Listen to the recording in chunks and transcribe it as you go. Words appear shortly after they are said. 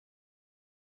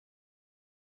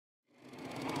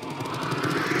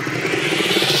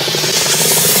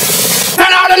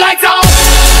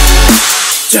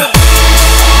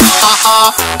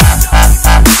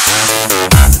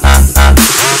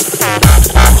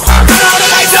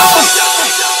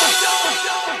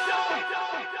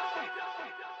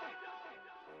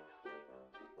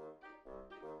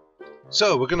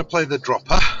So we're going to play the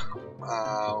dropper.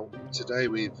 Today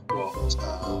we've got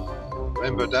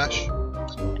Rainbow Dash,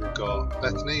 we've got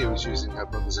Bethany who's using her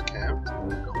brother's account,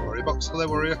 we've got Warrior Box. Hello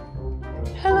Warrior.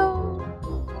 Hello.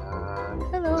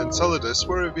 Hello. And Solidus,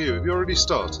 where have you? Have you already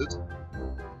started?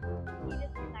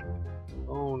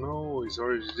 Oh no, he's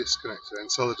already disconnected. And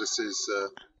Solidus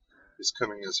is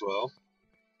coming as well.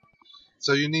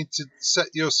 So you need to set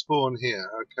your spawn here,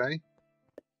 okay?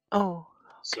 Oh,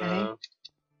 okay. So,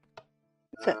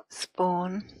 set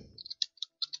spawn.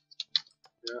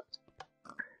 Yeah.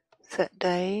 Set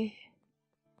day.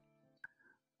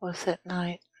 Or set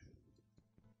night.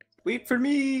 Wait for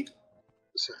me!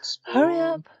 Set spawn. Hurry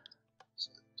up.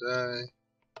 Set day.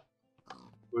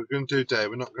 We're going to do day,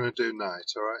 we're not going to do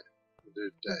night, alright? We'll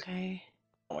do day. Okay.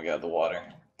 Oh my god, the water.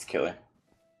 It's killer.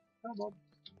 Come on.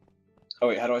 Oh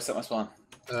wait, how do I set my spawn?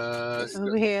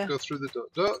 Over here. Go through the door.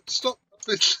 No, stop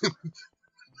fiddling with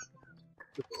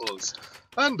the doors.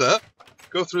 Panda,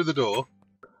 go through the door.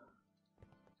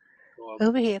 Go on.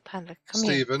 Over here, Panda. Come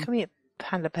Stephen. here. Come here,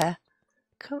 Panda Bear.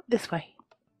 Come this way.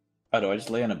 Oh, do I just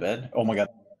lay on a bed? Oh my god.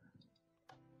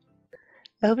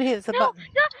 Over here's a No, button.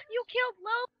 no, you killed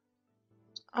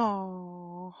Lo.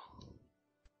 Oh.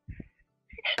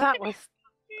 That was.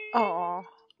 Oh.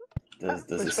 Does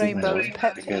was this Rainbow's even work?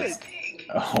 pet Because...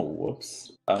 Oh,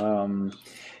 whoops.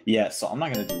 Yeah, so I'm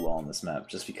not gonna do well on this map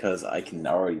just because I can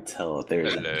already tell that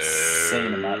there's an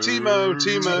insane amount.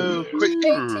 Timo, quick!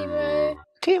 Hey, Timo.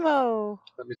 Timo.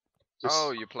 Let me just...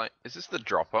 Oh, you're playing. Is this the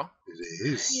dropper? It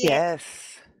is.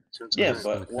 Yes. Yeah,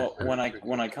 but when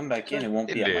I come back in, it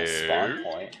won't be at my spawn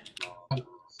point.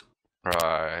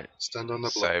 Right. Stand on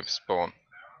the block. Save spawn.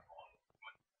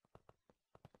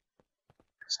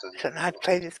 Stand I don't know how to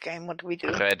play this game. What do we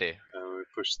do? Ready. we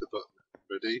push the button.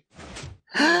 Ready?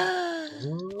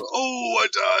 Oh, I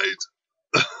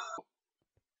died!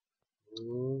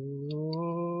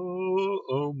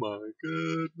 Oh my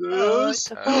goodness!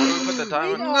 Put the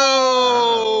diamond. No!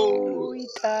 Oh, we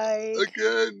died.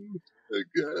 Again!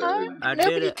 I did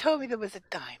Nobody it. told me there was a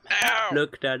diamond. Ow!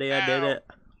 Look, Daddy, I did it.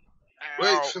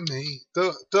 Wait for me.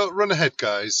 Don't run ahead,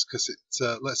 guys, because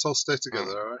let's all stay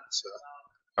together, alright? So.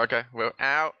 Okay, well,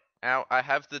 ow, I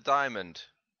have the diamond.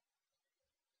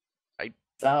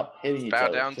 Stop hitting each Bow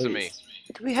other, down to me. please.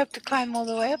 Do we have to climb all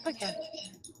the way up again?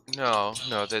 No,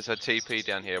 there's a TP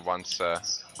down here once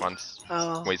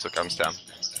Oh. Weasel comes down.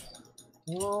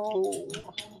 Oh.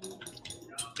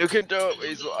 You can do it,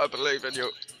 Weasel, I believe in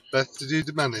you. Beth, did you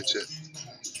manage it?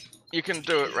 You can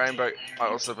do it, Rainbow, I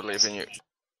also believe in you.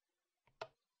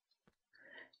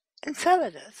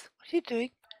 Enceladus, what are you doing?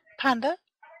 Panda?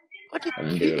 What did I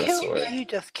didn't you do it, I kill? swear. You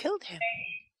just killed him.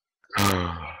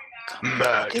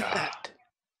 Murder. Did that?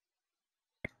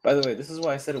 By the way, this is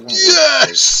why I said it won't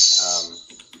Yes!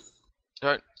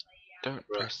 work. Don't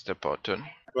press the button.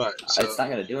 Right, so It's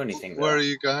not gonna do anything. Though. where are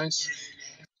you guys?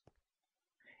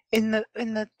 In the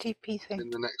TP thing. In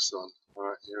the next one.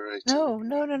 Alright, you're 18.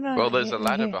 No. Well, there's a in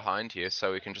ladder here. behind here,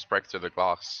 so we can just break through the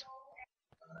glass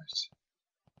Right.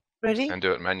 Ready? and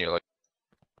do it manually.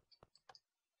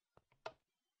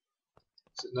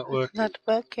 Is it not working? Not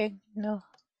working. No.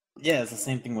 Yeah, it's the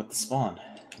same thing with the spawn.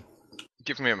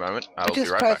 Give me a moment, I I'll be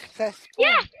just right press back. that spawn.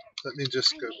 Yeah. Let me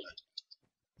just go back.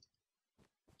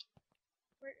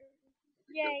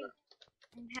 Yay.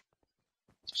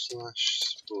 Slash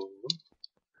spawn.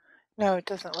 No, it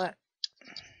doesn't work.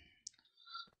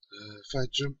 If I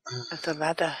jump... There's a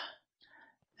ladder.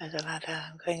 There's a ladder.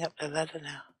 I'm going up the ladder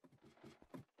now.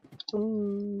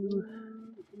 Ooh.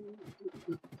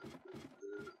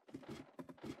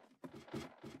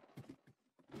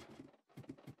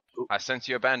 I sense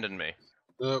you abandoned me.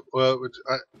 well,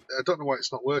 I don't know why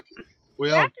it's not working.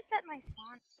 We I are... have to set my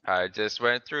spawn. I just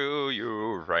went through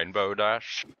you, Rainbow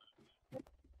Dash.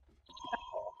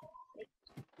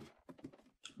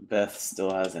 Beth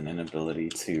still has an inability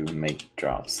to make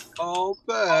drops. Oh,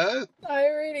 Beth! I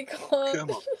really can't. Come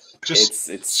on. Just,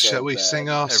 It's shall so we bad. sing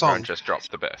our Everyone song? just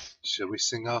dropped the best. Shall we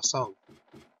sing our song?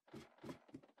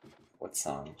 What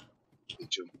song? He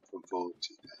jumped from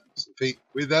 40,000 feet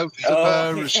without a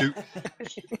Oh. parachute.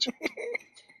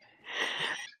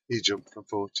 He jumped from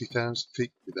 40,000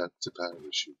 feet without a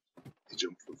parachute. He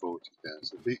jumped from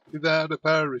 40,000 feet without a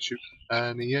parachute.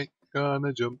 And he ain't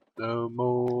gonna jump no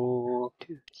more. 2,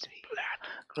 3.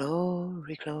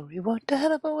 Glory, glory, what a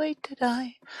hell of a way to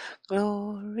die.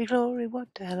 Glory, glory, what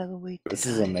a hell of a way to This die.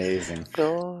 is amazing.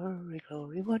 Glory,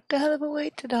 glory, what a hell of a way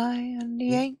to die. And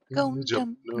he ain't gonna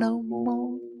jump no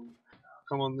more.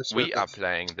 Come on this way. We are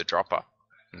playing the dropper.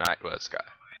 Nightwords guy.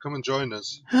 Come and join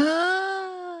us.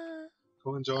 Ah,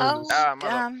 Come and join oh, us. Ah, mother.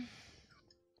 damn.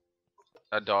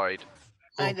 I died.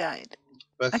 I died.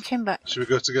 Beth, I came back. should we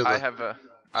go together? I have a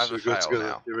Should we go fail together?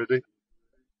 now. You ready?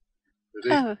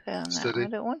 I have a fail now. Steady. I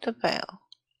don't want to fail.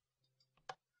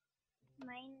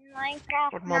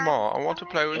 Minecraft. But Mama, I want to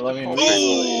play with Let the me poor know people.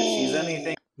 if she's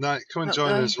anything. Night, come and Not join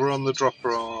going. us. We're on the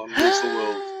dropper on Weasel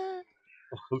World.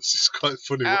 This is quite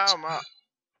funny. Ow, Ma.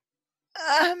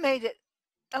 I made it.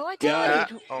 Oh, I Got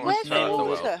died. it. Oh, Where's it's the not the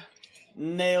water?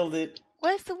 Nailed it.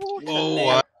 Where's the water?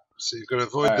 Oh, so you've got to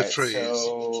avoid the Alright, trees.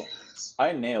 so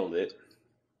I nailed it.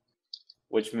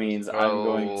 Which means I'm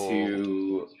going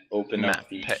to open Map up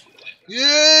the... pit.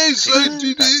 Yes, I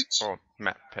did it! Oh,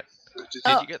 map pit. Did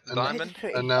Did you get the and- diamond?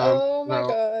 And now, Oh my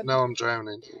god. now I'm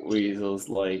drowning. Weasel's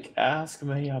like, ask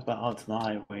me about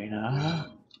my winner.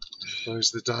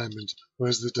 Where's the diamond?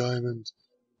 Where's the diamond?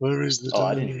 Where is the Oh,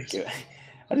 I diamond?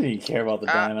 didn't even care about the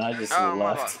diamond. I just oh,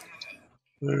 left.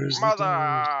 Where is the Mother!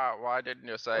 diamond? Why didn't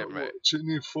you save I'm me? watching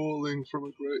you falling from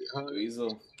a great height.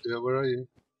 Weasel, Yeah, where are you?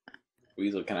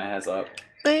 Weasel, can I has up?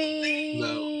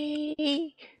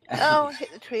 Whee! Oh, I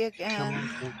hit the tree again. Come on,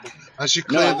 come on, come on. As you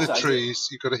clear the I- trees,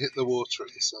 you've got to hit the water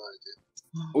at the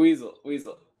side.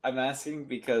 Weasel, I'm asking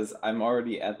because I'm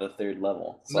already at the 3rd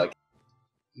level. So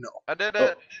No. I did Oh.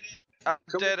 it! I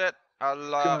Come did it!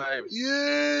 Alive!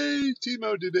 Yay!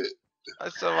 Timo did it. I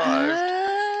survived!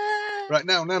 Ah, Right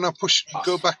now, push.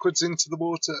 Go backwards into the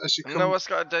water as you come. No, what's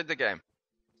got to do the game?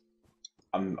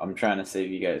 I'm trying to save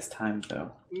you guys time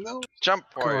though. No. Jump,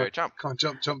 Come warrior, on. jump! Come on,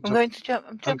 jump, jump, I'm jump. going to jump.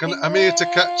 I'm jumping. I'm here to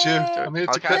catch you. there. I'm here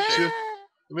I'll to catch catch you. you.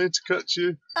 I'm here to catch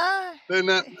you. Ah, Then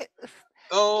that. hit the,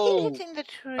 Oh, hitting the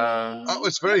tree. that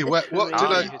was very Hit the wet. What tree.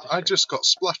 did you hit the I tree. just got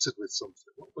splattered with something.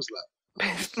 What was that?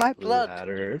 It's my blood.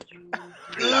 Laddered.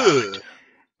 Ugh.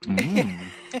 Mm.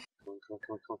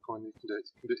 Come on, you can do it.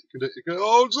 You can do it. You can do it. You can do it.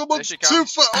 Oh, someone's There she too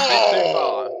comes. far. Bit too Oh,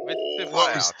 far. Bit too far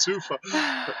that was out. too far.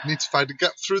 I need to find a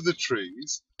gap through the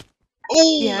trees.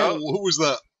 Oh, Yeah. who was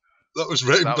that? That was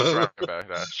Rainbow. That was Rainbow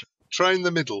Dash. Try in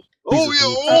the middle.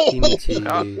 Weasel, Oh, can you yeah. TP me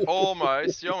Oh. to-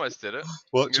 Almost. You almost did it.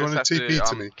 What? Do you want just to have TP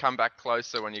to me? come back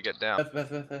closer when you get down.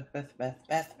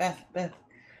 Beth. Wait,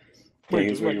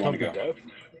 Here's does where my you want to company go.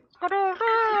 go?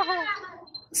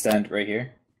 Stand right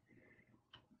here.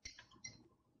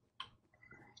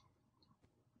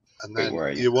 And Wait, then where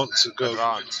are you? you want to go.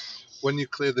 Advance. When you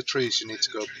clear the trees, you need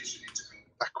to go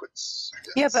backwards.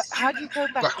 Yeah, Yes. but how do you go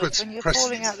backwards Backwards, when you're press-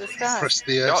 falling out the sky? Press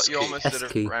the Oh, S you key. almost did S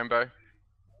it, key. Rainbow.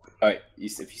 Alright,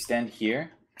 if you stand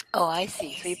here, Oh, I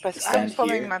see. So you press. I Stand was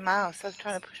following here. my mouse. I was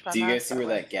trying to push my do you mouse. guys see where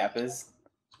way. that gap is?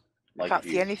 I can't if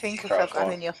see you anything because crouch I'm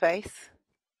walk. in your face.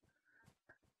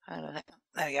 I don't know.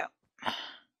 There we go. Do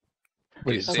you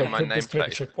Wait, see so I my click this to make a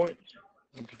nameplate? checkpoint?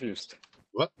 I'm confused.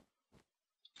 What?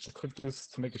 I click this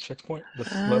to make a checkpoint?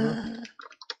 This lever?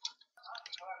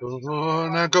 Oh,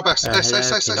 now go back.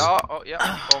 S. Oh,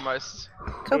 yeah, almost.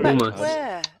 Go back to Almost.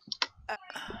 where?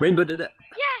 Rainbow did it.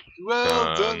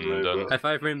 Well done, Dun, Rainbow. dun. High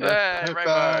five, Rainbow. Yeah, High Rainbow.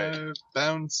 five.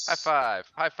 Bounce. High five.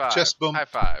 High five. Chest bump. High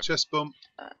five. Chest bump.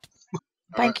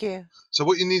 Thank you. So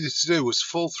what you needed to do was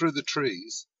fall through the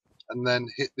trees and then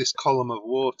hit this column of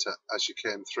water as you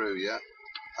came through, yeah?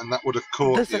 And that would have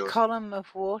caught There's you. a column of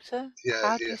water. Yeah,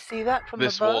 How do yeah. you see that from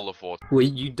This above? wall of water. Well,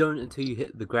 you don't until you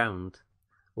hit the ground,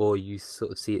 or you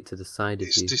sort of see it to the side of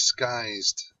It's you.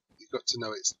 disguised. You've got to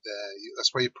know it's there.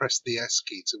 That's why you press the S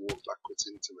key to walk backwards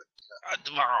into it.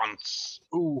 Advance.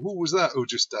 Ooh, who was that who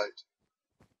just died?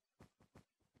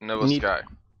 Nova Need- Sky.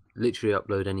 Literally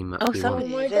upload any map Oh, you Oh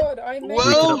somebody- want. my did it. god, I made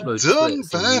Well could upload done,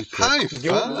 splits and Beth. you High could-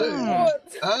 five.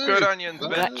 What? High Good onions, Ben.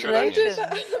 Good Congratulations.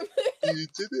 onions. You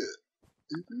did it.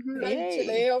 You did it.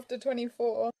 Eventually, after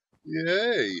 24. Yay.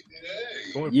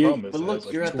 The only You, problem is but it look, has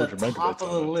like you're at the 200 top megabytes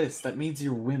of the on it. list. That means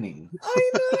you're winning.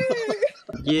 I know!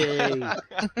 Yay!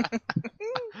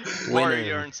 Warrior, Winner.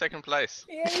 you're in second place.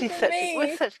 Yay She's for such, me!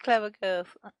 we're such clever girls.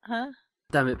 Huh?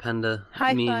 Damn it, Panda.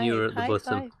 High Me five. and you were at the high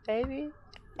bottom. five, baby.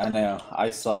 I know. I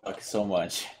suck so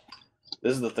much.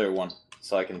 This is the 3rd one,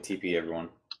 so I can TP everyone.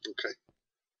 Okay.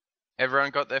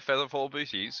 Everyone got their featherfall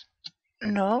booties?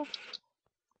 No.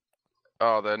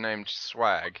 Oh, they're named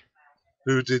Swag.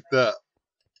 Who did that?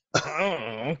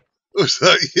 Oh. Was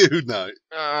that you, Knight?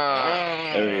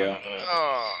 There we go.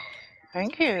 Oh,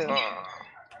 Thank you.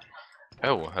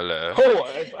 oh, hello. Oh,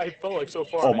 I felt like so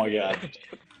far. Oh my god.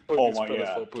 Oh my Feather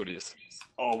god. full booties.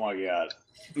 Oh my god.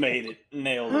 Made it.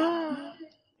 Nailed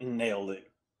it. Nailed it.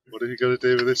 What are you going to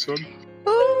do with this one?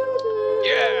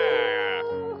 Yeah!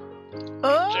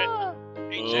 Oh!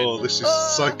 Oh, this is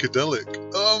psychedelic.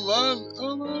 Oh man!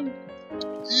 Oh man!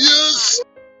 Yes!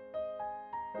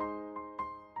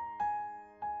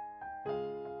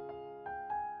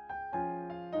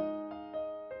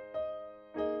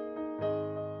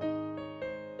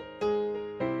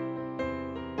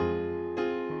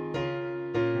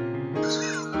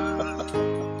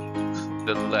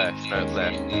 The left, no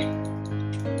left.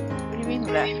 What do you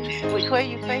mean left? Which way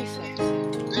are you facing?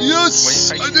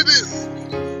 Yes! Wait, I did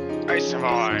it! I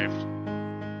survived!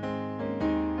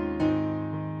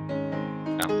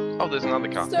 Oh, there's another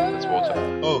car. There's water.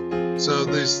 Oh, so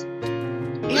there's.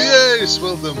 Yes. Yes!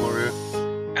 Well done, Mario.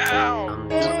 Ow!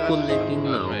 Connecting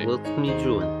now. Mate. Welcome you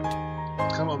join.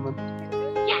 Come on, then.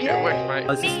 Get away, mate.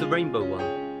 Oh, is this the rainbow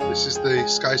one? This is the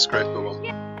skyscraper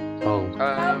one. Oh,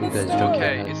 you guys jumped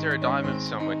Okay, ahead. is there a diamond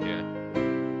somewhere here?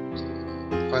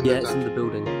 Find Yeah, that it's down. in the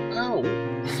building. Ow!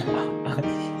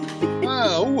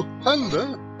 Ow!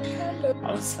 Panda!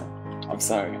 I'm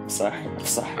sorry.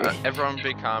 Everyone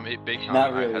be calm. Be calm.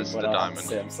 Not I really, has but the I'll diamond.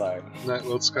 say I'm sorry.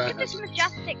 Nightworld Sky It's has this it.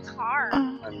 majestic car.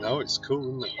 I know, it's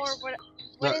cool, isn't it? Or what?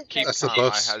 No, What is Keep That's a calm.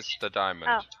 bus. I has the diamond.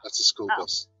 Oh. That's a school Oh.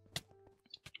 bus.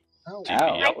 Ow.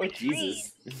 Ow, I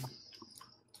Jesus.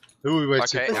 Who are we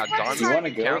waiting Okay, for? our Do you Do you diamond want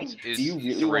to go? count Do is you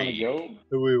really want to 3. go?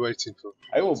 Who are we waiting for?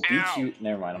 I will beat Ow. you.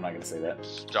 Never mind, I'm not going to say that.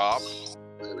 Stop.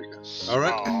 There we go.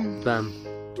 Alright. Stop.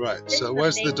 Bam. Right, This so is a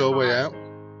where's the big doorway car. out?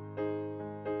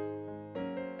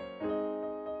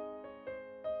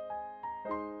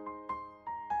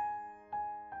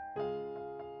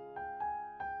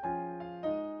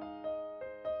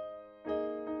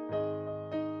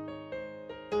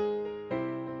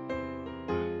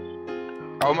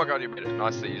 Oh my god, you made it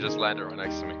nice that you just landed right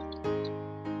next to me.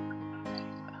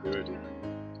 You ready?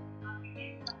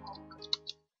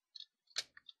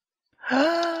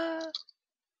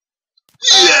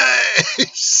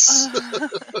 Yes!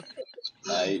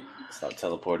 Night. Stop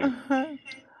teleporting.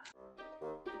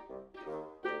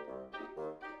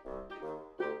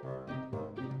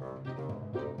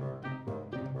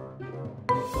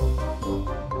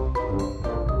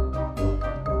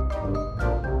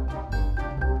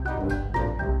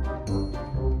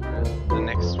 The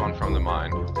next one from the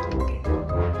mine.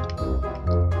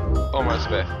 Almost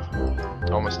there.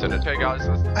 Almost did it. Okay, guys.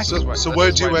 Let's So, just wait- so let's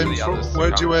where just do you wait for aim the from? others to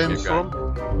Where do you come. aim Keep going.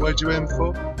 from? Where do you aim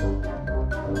for?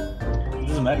 It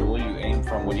doesn't matter what you aim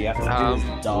from. What you have to do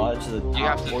is dodge the top You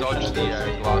have to portion dodge of the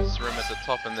it. glass rim at the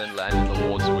top and then land in the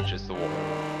water, which is the wall.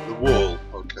 The wall.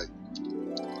 Okay.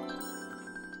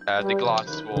 The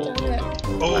glass wall.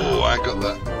 Oh, I got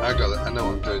that. I got it. I know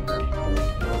what I'm doing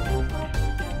now.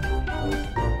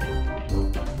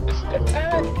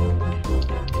 Attack!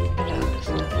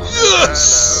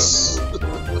 Yes!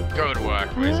 Good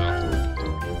work, Weasel.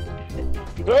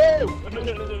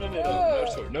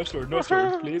 No,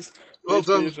 sir, please. Well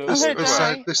done. Please, This, I'm gonna this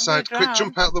side. die. This I'm side. gonna Quick drown.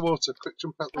 jump out the water. Quick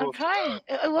jump out the I'm water. trying.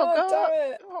 It won't Oh, go up.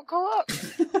 damn it. It won't go up.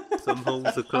 Some holes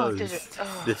are Oh, closed. did it?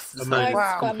 Oh. This is Nice,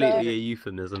 Wow. completely a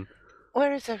euphemism.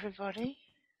 Where is everybody?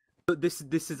 But this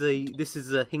is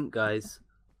a hint, guys.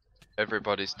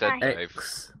 Everybody's dead, Hi. Dave.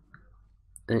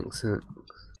 Excellent.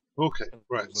 Okay,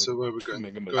 right. So where are we going?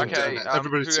 Mega Man. Going down Okay, there.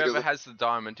 Everybody whoever together. has the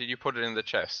diamond, did you put it in the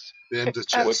chest? The ender What,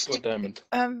 chest. what diamond?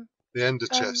 The ender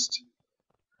chest.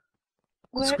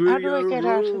 Screw how do I your get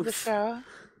out of the rules. shower?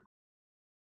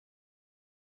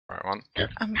 Right one.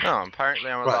 I'm, No,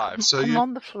 apparently I'm Right. alive. So I'm you.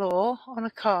 on the floor on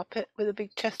a carpet with a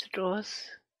big chest of drawers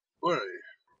Where are you?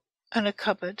 and a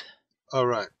cupboard. All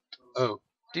right. Oh,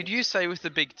 Did you say with the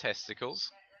big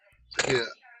testicles? yeah.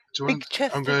 Do you Big want?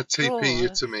 chest I'm going of to TP you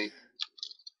drawers. to me.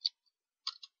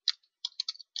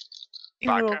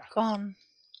 You're all Bugger. gone.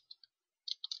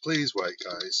 Please wait,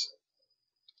 guys.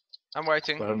 I'm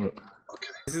waiting. I don't know. Okay.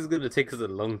 This is gonna take us a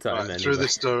long time. Right, anyway. through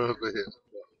this door over here.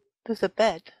 There's a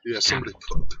bed. Yeah, somebody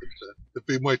put a bed there. They've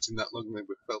been waiting that long, they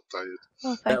felt tired.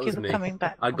 Oh, That thank you was for me. coming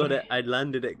back. I for got me. it. I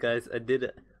landed it, guys. I did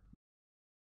it.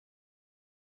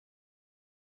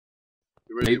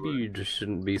 You ready? Maybe you just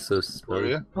shouldn't be so slow.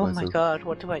 Warrior? Oh my Weasel. god,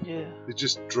 what do I do? You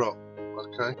just drop.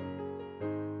 Okay.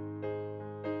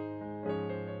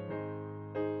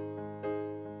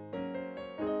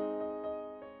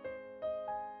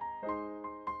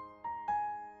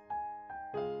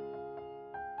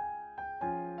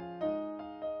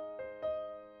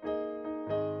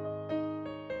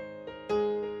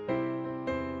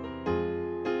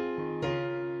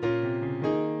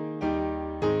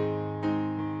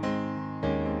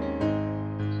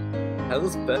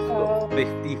 How's Beth got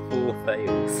 54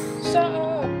 fails? Shut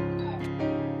up!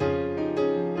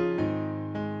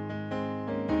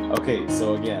 Okay,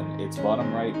 so again, it's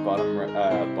bottom right, bottom right,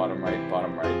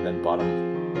 then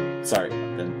bottom. Sorry,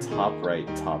 then top right,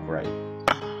 top right.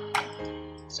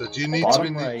 So do you need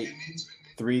Bottom to right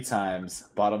 3 times,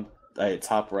 bottom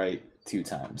top right 2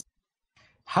 times.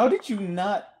 How did you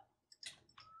not?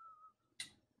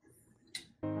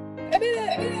 I did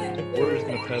it! Warrior's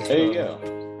gonna pass. There you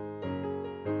go.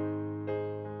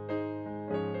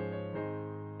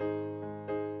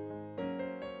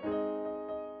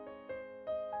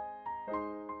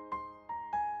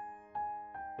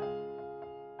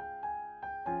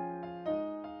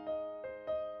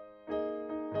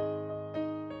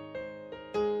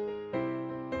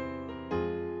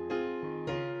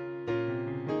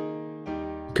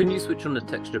 Can you switch on the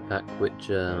texture pack which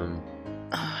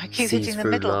I keep sees hitting the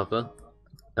through middle. lava,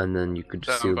 and then you could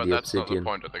just seal But the that's not the obsidian?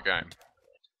 point of the game.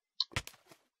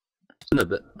 No,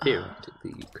 but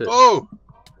theoretically you could. Oh!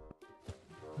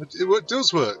 It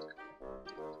does work.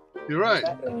 You're right.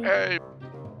 Hey,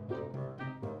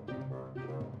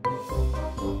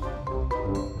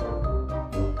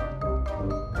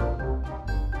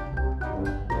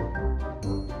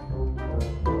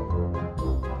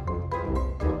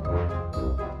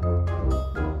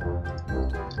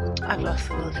 I've lost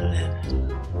the will to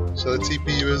live. Shall I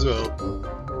TP you as well?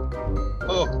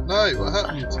 Oh, no, what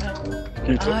happened?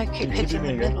 I keep hitting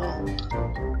the middle.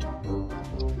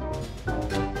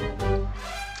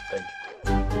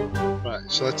 Thank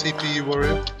Right, shall I TP you,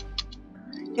 warrior?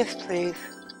 Yes, please.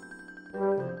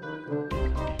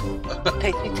 It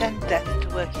takes me 10 deaths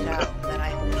to work it out, and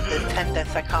then there's 10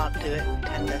 deaths I can't do it,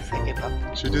 10 deaths I give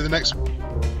up. Should we do the next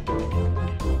one?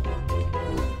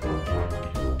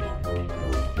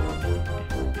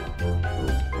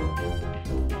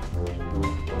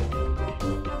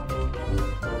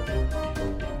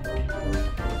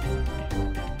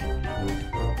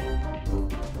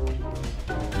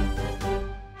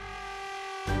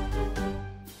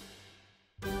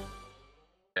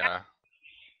 yeah.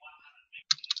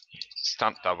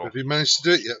 Stunt double. Have you managed to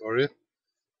do it yet, warrior?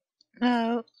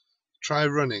 No. Try you.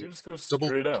 running. Just go Double-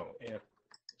 straight out. Yeah.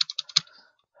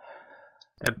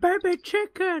 A baby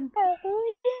chicken!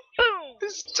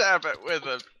 Stab it with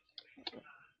a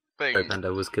thing. And I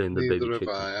was killing the Neither baby have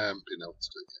chicken. I haven't been able to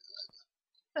do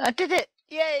it. I did it!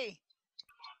 Yay!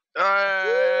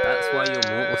 That's why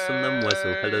you're more awesome than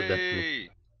Weasel. Hello, Bethany.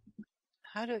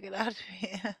 How do I get out of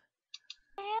here?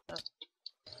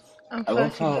 I'm I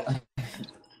love floating. how.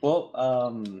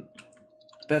 Well,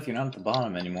 Beth, you're not at the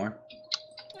bottom anymore.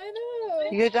 I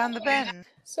know. You go down the bend.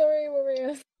 Sorry,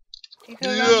 Warrior. You go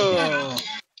around the bend.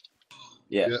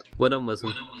 Yeah. Yeah. Yeah. Well done,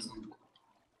 Weasel.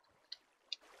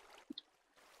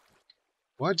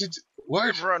 Why did...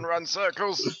 Why? Run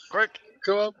circles, quick.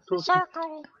 Come on, come on,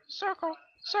 Circle, circle,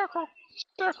 circle,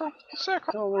 circle,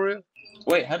 circle. come on, warrior.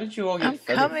 Wait, how did you all I'm get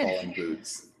feather coming. falling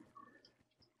boots?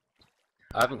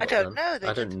 I haven't I got don't them. know. They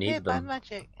I don't disappeared need by them.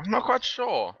 magic. I'm not quite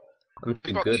sure. I'm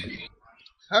doing got- good.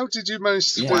 How did you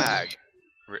manage to do Flag.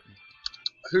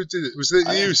 Who did it? Was it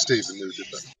I you, don't- Stephen, who did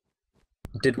that?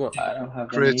 Did what? I don't have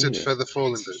Created any either. feather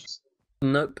falling boots.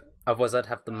 Nope. Otherwise I'd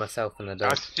have them myself and I I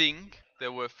don't. think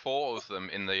there were 4 of them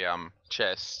in the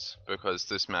chests because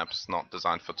this map's not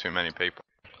designed for too many people.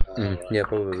 Mm, yeah,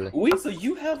 probably. Weasel,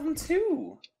 you have them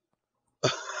too.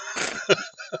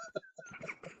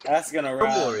 Asking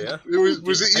around. Warrior.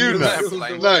 Was it you, You Nat? have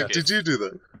blame No, Wicked. did you do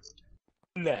that?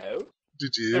 No.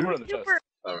 Did They you? were on the chest.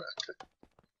 Alright,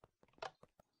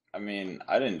 I mean,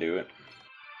 I didn't do it.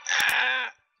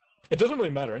 It doesn't really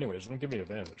matter anyways. It doesn't give me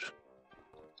advantage.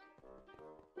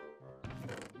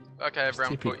 Okay,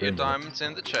 everyone, TP put your in. diamonds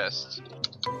in the chest.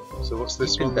 so what's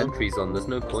this one then? Inventory's on, there's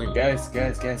no point. Guys,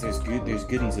 there's goodies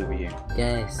over here.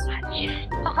 Yes.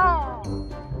 Oh.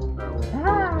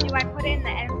 Do I put in the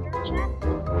ender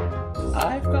chest?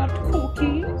 I've got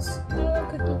cookies. Oh,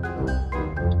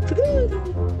 cookie.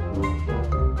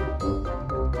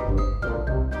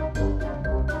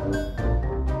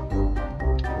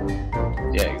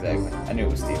 Yeah, exactly. I knew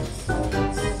it was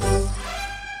Steven.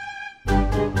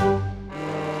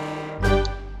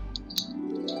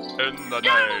 In the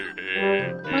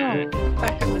navy. Oh,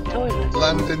 back at the toilet.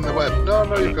 Land in the web.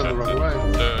 No, you've gone the wrong way.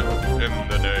 In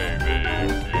the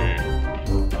navy.